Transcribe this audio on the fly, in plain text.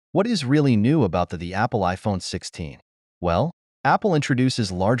What is really new about the Apple iPhone 16? Well, Apple introduces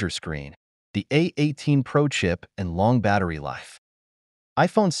larger screen, the A18 Pro chip, and long battery life.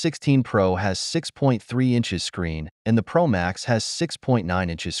 iPhone 16 Pro has 6.3 inches screen, and the Pro Max has 6.9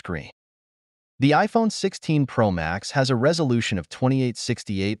 inches screen. The iPhone 16 Pro Max has a resolution of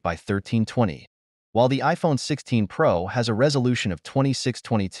 2868 by 1320, while the iPhone 16 Pro has a resolution of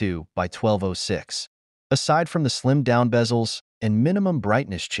 2622 by 1206. Aside from the slimmed-down bezels and minimum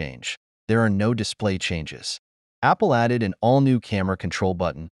brightness change, there are no display changes. Apple added an all-new camera control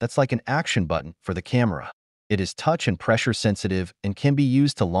button that's like an action button for the camera. It is touch and pressure sensitive and can be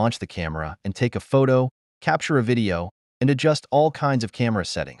used to launch the camera and take a photo, capture a video, and adjust all kinds of camera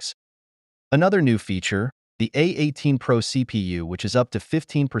settings. Another new feature, the A18 Pro CPU, which is up to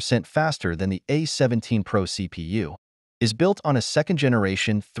 15% faster than the A17 Pro CPU, is built on a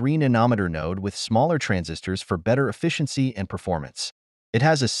second-generation 3-nanometer node with smaller transistors for better efficiency and performance. It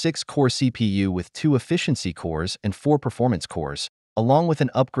has a 6-core CPU with 2 efficiency cores and 4 performance cores, along with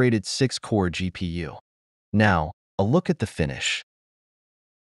an upgraded 6-core GPU. Now, a look at the finish.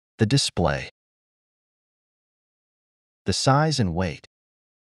 The display. The size and weight.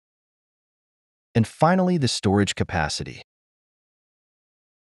 And finally, the storage capacity.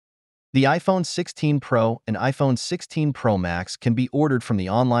 The iPhone 16 Pro and iPhone 16 Pro Max can be ordered from the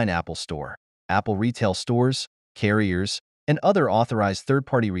online Apple Store, Apple retail stores, carriers, and other authorized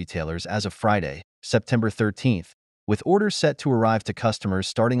third-party retailers as of Friday, September 13th, with orders set to arrive to customers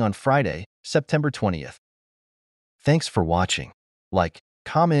starting on Friday, September 20th. Thanks for watching. Like,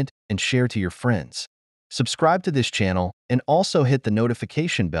 comment, and share to your friends. Subscribe to this channel and also hit the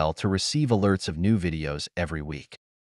notification bell to receive alerts of new videos every week.